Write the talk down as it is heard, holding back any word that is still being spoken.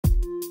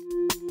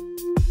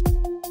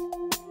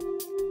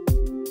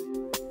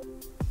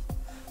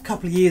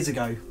couple of years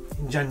ago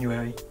in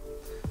January,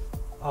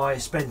 I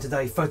spent a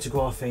day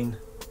photographing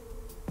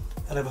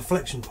at a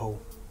reflection pool,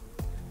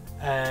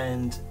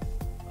 and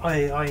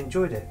I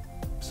enjoyed it.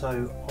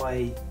 So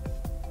I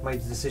made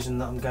the decision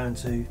that I'm going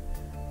to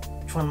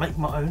try and make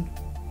my own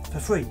for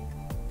free.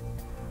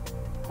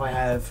 I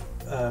have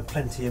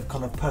plenty of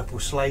kind of purple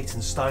slate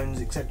and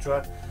stones,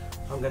 etc.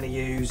 I'm going to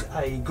use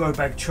a grow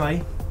bag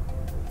tray.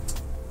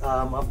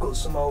 I've got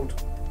some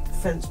old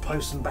fence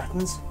posts and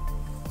battens.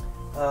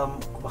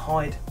 Got my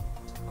hide,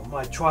 got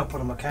my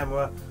tripod and my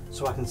camera,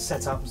 so I can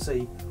set up and see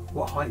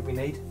what height we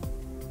need.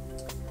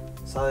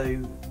 So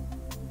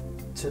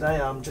today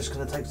I'm just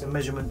going to take some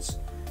measurements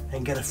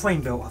and get a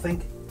frame built, I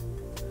think,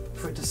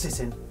 for it to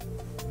sit in,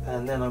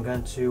 and then I'm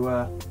going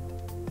to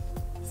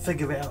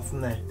figure it out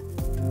from there.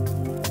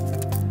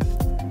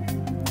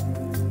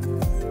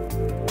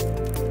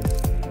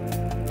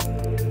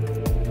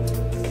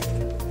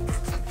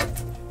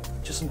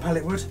 Just some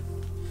pallet wood.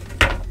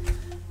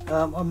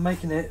 I'm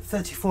making it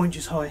 34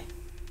 inches high.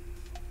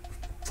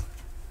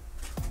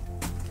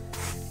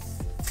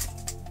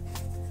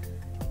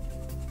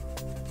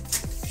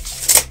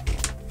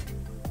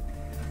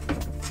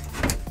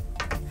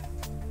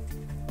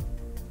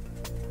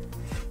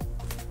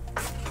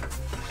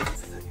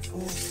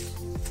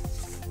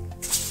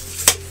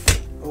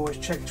 Always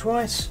check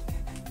twice.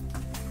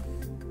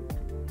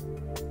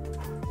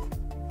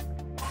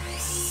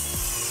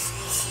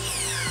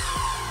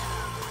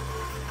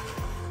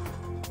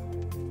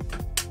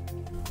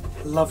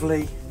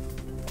 Lovely,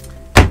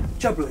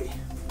 jubbly.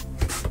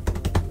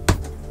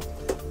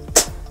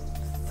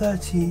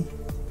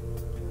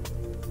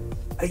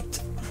 38.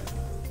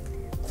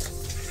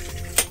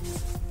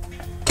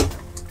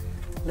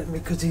 Let me,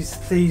 because these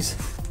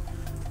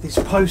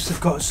posts have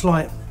got a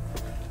slight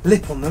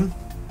lip on them,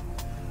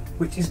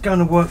 which is going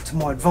to work to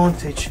my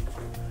advantage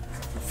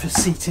for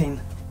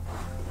seating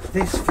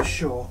this for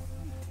sure.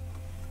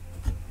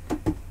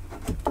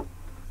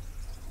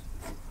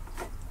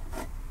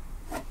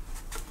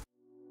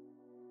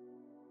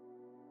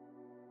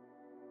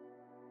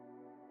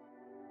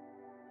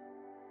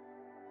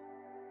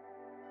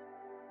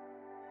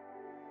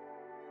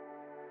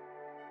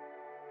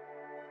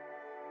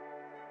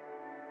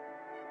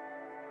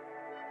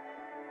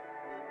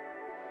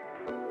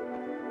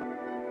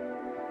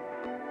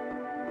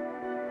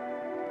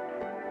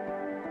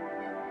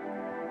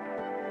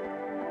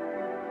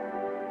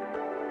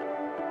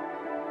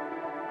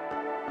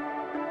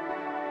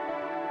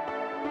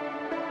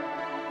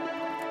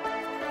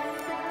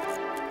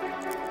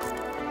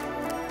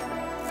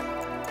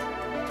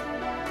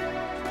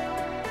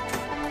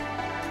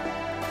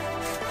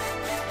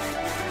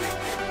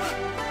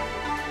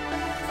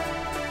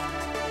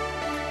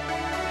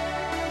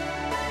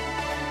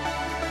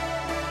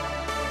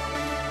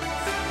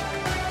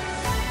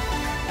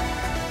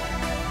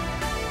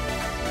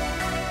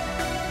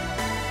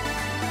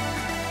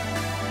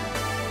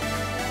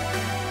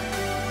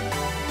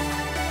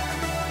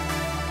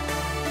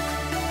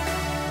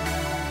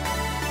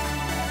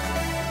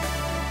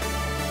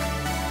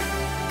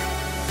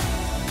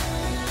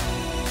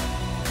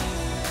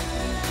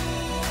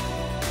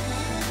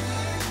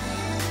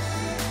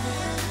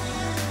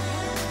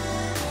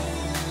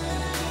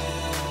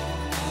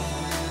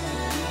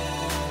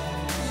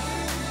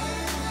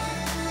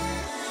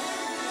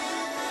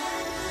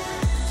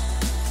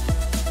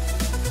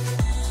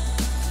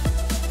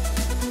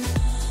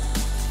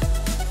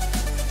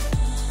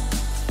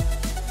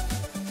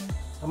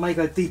 I may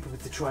go deeper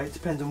with the tray, it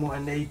depends on what I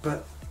need,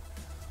 but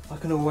I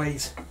can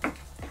always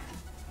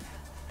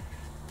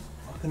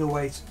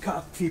cut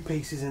up a few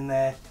pieces in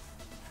there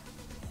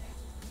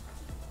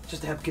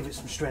just to help give it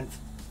some strength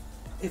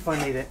if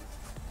I need it.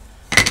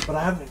 But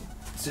I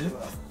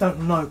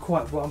don't know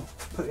quite what I'm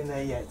putting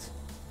there yet.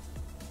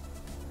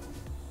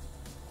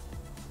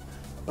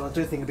 But I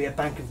do think it'll be a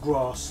bank of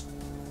grass,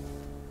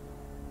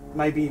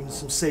 maybe even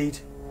some seed.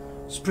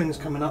 Spring's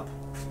coming up,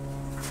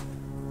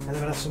 and then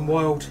we'll have some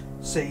wild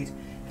seed.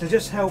 It'll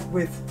just help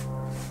with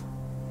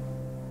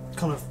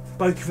kind of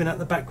bokehing out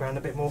the background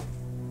a bit more.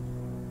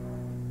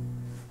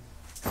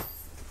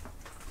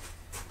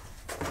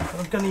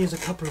 I'm going to use a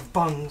couple of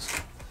bungs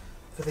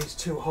for these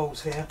two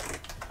holes here,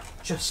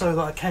 just so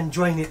that I can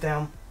drain it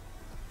down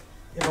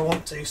if I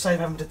want to,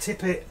 save having to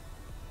tip it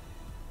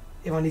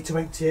if I need to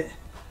empty it.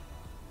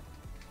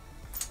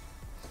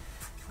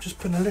 Just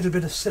putting a little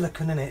bit of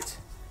silicone in it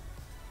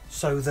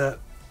so that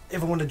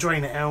if I want to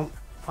drain it out,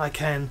 I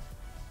can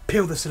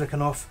peel the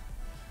silicone off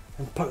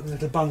and poke the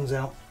little bungs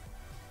out,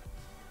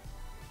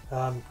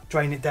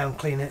 drain it down,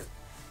 clean it,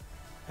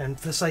 and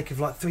for the sake of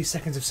like 3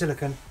 seconds of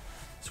silicone,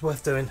 it's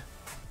worth doing.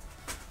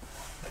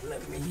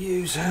 Let me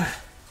use a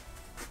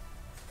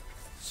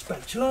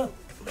spatula.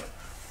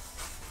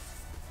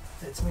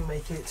 Let me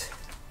make it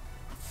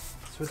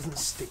so it doesn't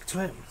stick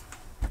to it.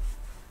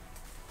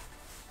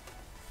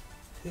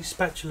 These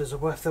spatulas are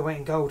worth their weight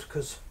in gold,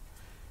 because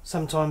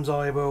sometimes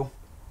I will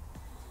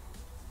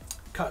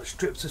cut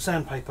strips of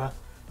sandpaper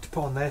to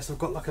put on there, so I've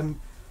got like a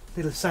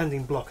little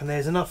sanding block, and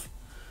there's enough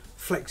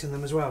flex in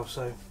them as well,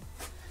 so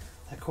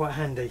They're quite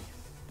handy.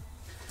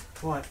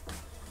 Right,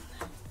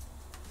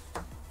 I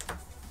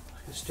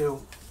can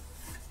still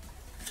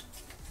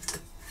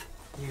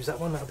use that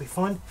one, that'll be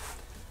fine.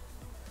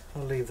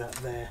 I'll leave that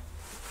there.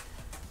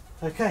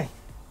 Okay,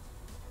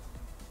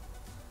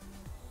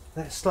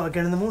 let's start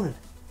again in the morning.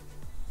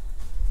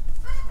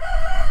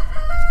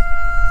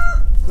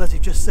 As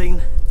you've just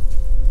seen,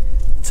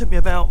 it took me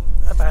about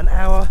an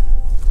hour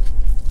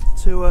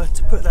to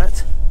put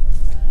that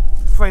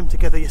frame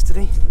together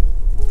yesterday,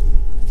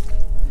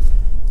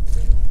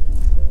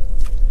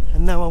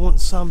 and now I want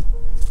some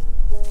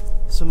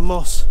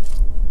moss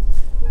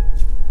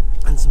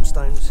and some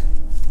stones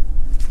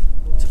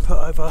to put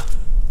over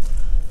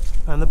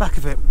around the back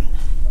of it.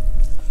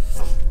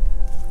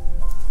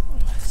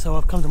 So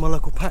I've come to my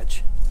local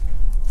patch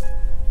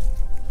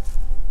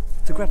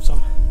to grab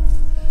some.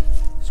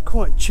 It's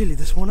quite chilly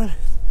this morning.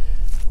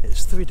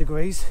 It's 3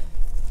 degrees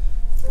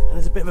and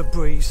there's a bit of a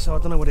breeze, so I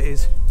don't know what it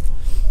is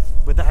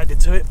with that added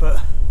to it,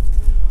 but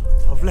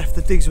I've left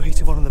the diesel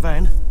heater on in the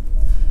van,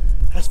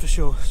 that's for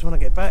sure. So when I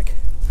get back,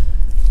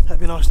 that'll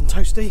be nice and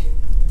toasty.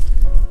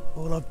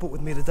 All I've brought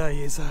with me today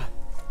is the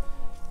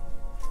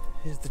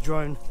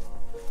drone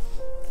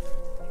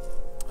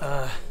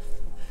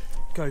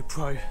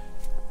GoPro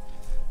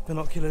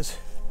binoculars.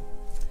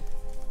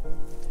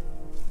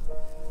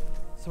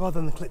 So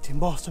other than collecting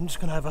moss, I'm just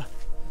going to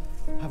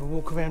have a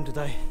walk around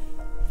today.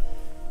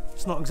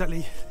 It's not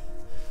exactly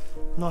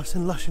nice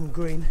and lush and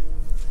green.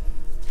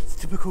 It's a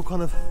typical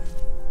kind of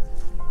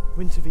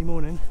wintery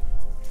morning.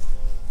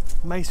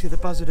 May see the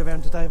buzzard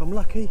around today if I'm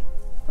lucky.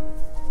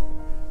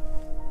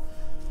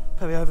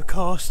 Very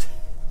overcast.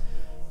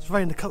 It's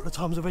rained a couple of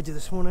times already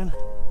this morning.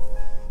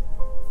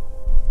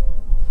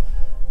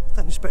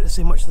 Don't expect to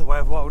see much in the way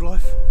of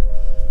wildlife,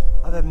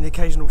 other than the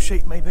occasional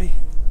sheep maybe.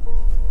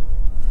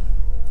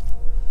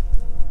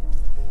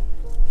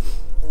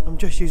 I'm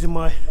just using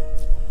my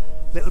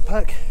little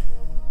pack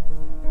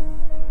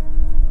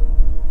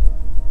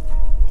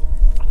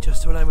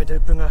just to allow me to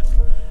bring a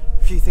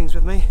few things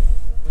with me.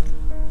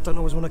 Don't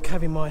always want to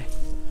carry my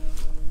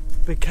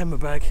big camera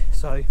bag,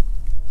 so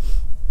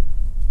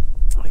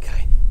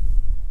okay.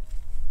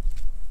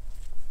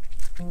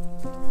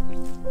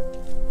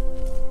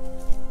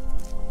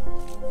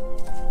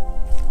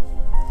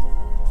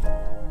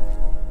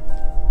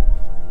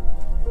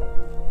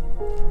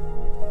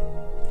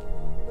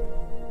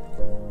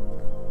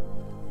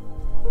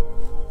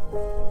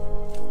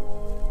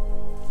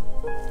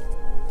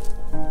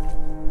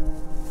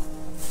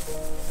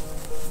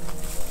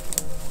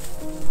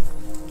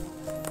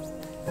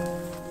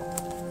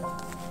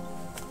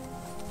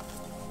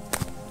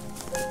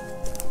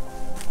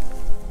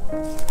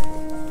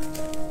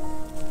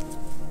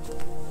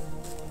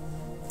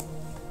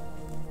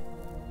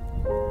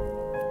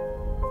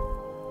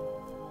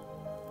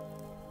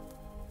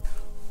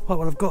 Right,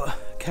 well, I've got a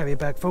carrier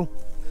bag full.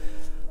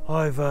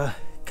 I've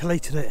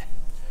collated it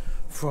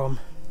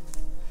from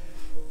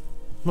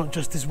not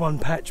just this one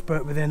patch,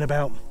 but within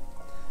about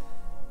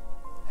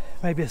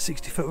maybe a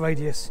 60-foot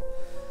radius.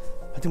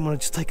 I didn't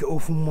want to just take it all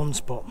from one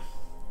spot.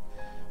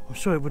 I'm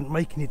sure it wouldn't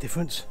make any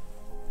difference,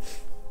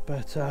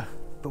 but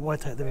why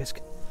take the risk?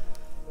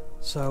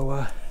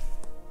 So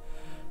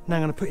now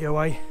I'm going to put you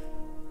away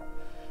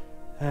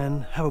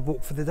and have a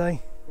walk for the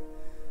day,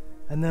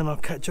 and then I'll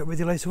catch up with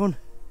you later on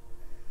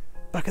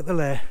back at the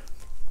lair.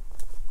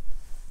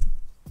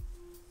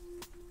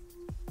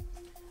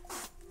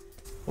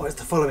 Well, it's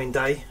the following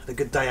day. Had a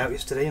good day out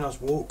yesterday,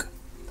 nice walk.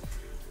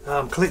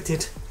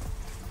 Collected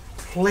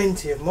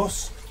plenty of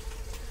moss,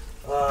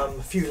 a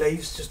few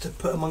leaves just to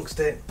put amongst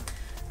it,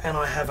 and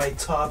I have a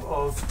tub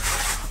of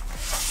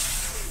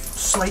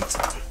slate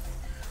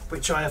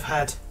which I have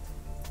had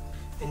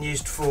and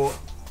used for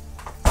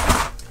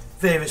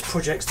various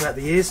projects throughout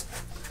the years.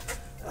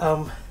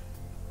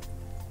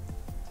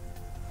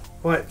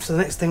 Right, so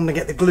the next thing, I'm going to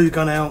get the glue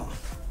gun out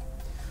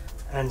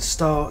and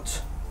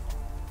start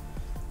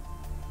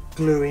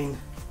gluing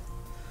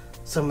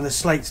some of the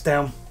slates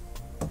down.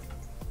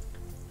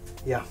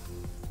 Yeah.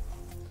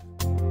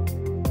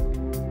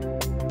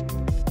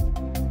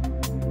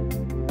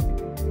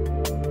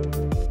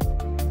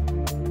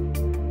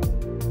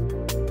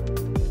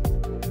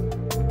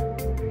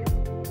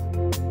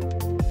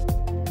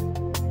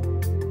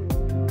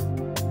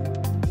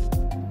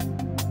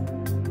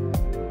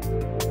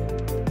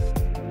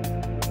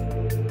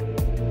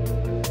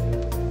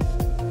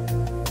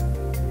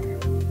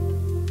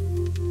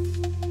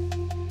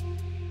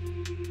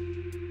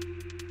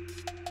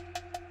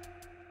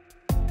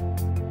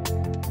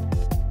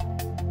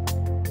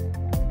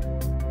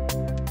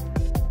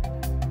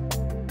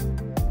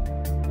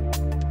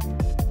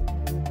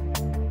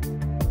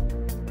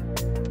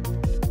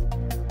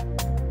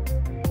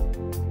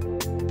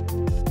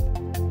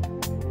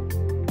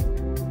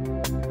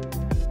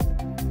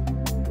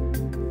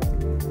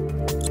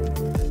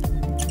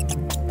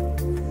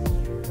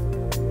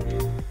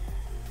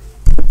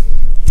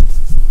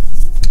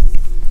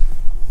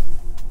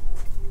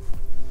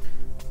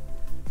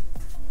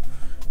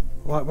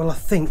 Right, well, I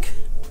think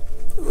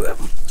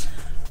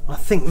I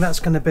think that's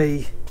going to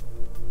be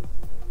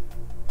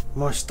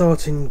my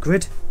starting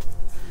grid.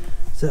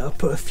 So I'll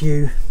put a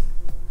few.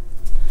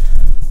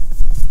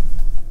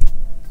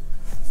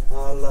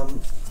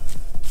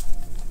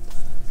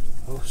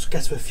 I'll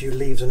scatter a few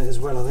leaves on it as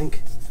well, I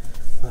think.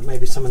 Like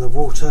maybe some in the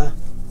water,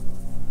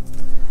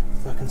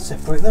 if I can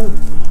separate them.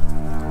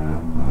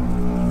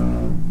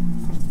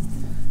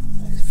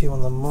 A few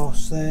on the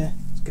moss there.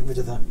 Let's get rid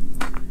of the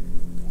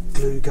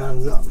glue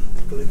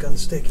gun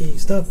sticky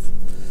stuff.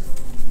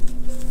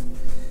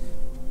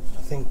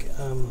 I think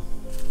to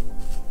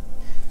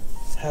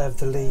have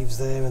the leaves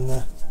there and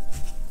the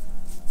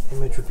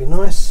image would be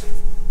nice.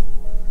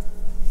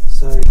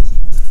 So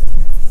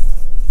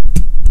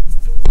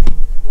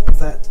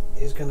that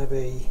is going to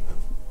be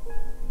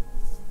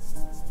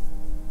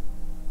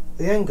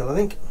the angle, I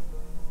think.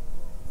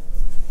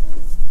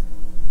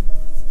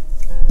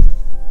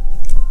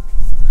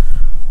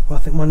 Well,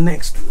 I think my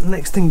next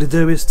thing to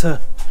do is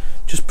to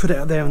just put it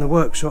out there in the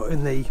workshop,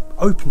 in the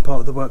open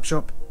part of the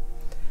workshop.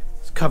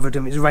 It's covered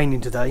and it's raining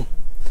today,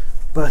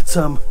 but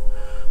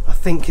I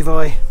think if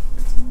I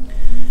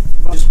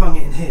just bung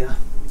it in here,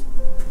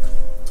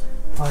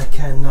 I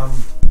can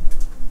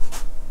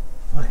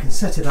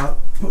set it up,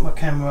 put my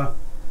camera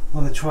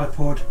on the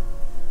tripod,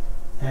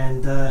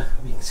 and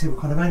we can see what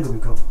kind of angle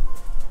we've got.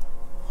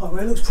 Right, well,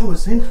 it looks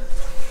promising.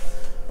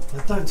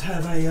 I don't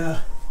have a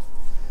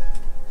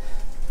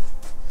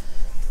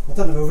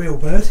real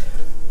bird,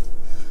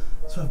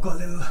 so I've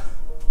got a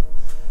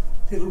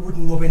little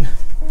wooden robin.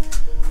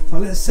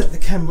 Well, let's set the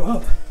camera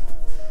up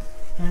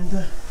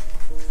and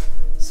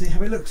see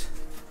how it looks.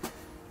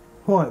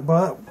 Right,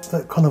 well,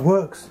 that kind of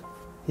works.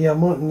 Yeah, I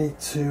might need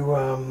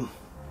to,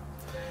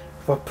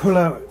 if I pull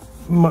out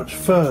much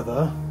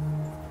further,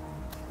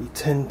 you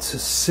tend to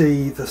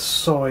see the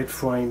side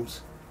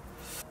frames.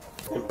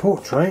 In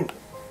portrait,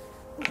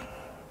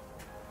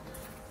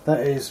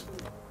 that is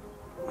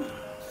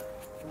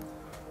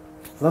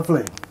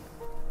lovely.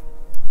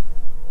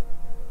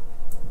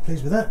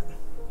 Pleased with that.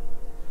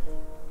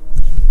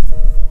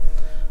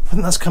 I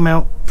think that's come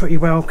out pretty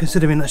well,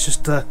 considering that's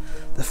just the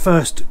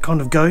first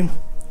kind of go.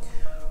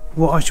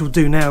 What I shall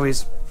do now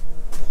is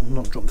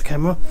not drop the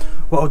camera.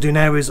 What I'll do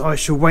now is I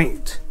shall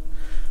wait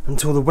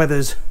until the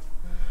weather's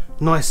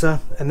nicer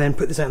and then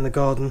put this out in the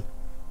garden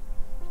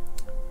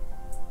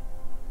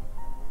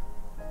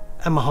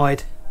and my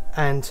hide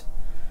and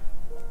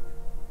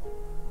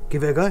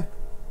give it a go.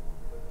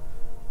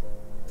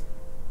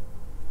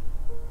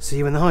 See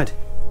you in the hide.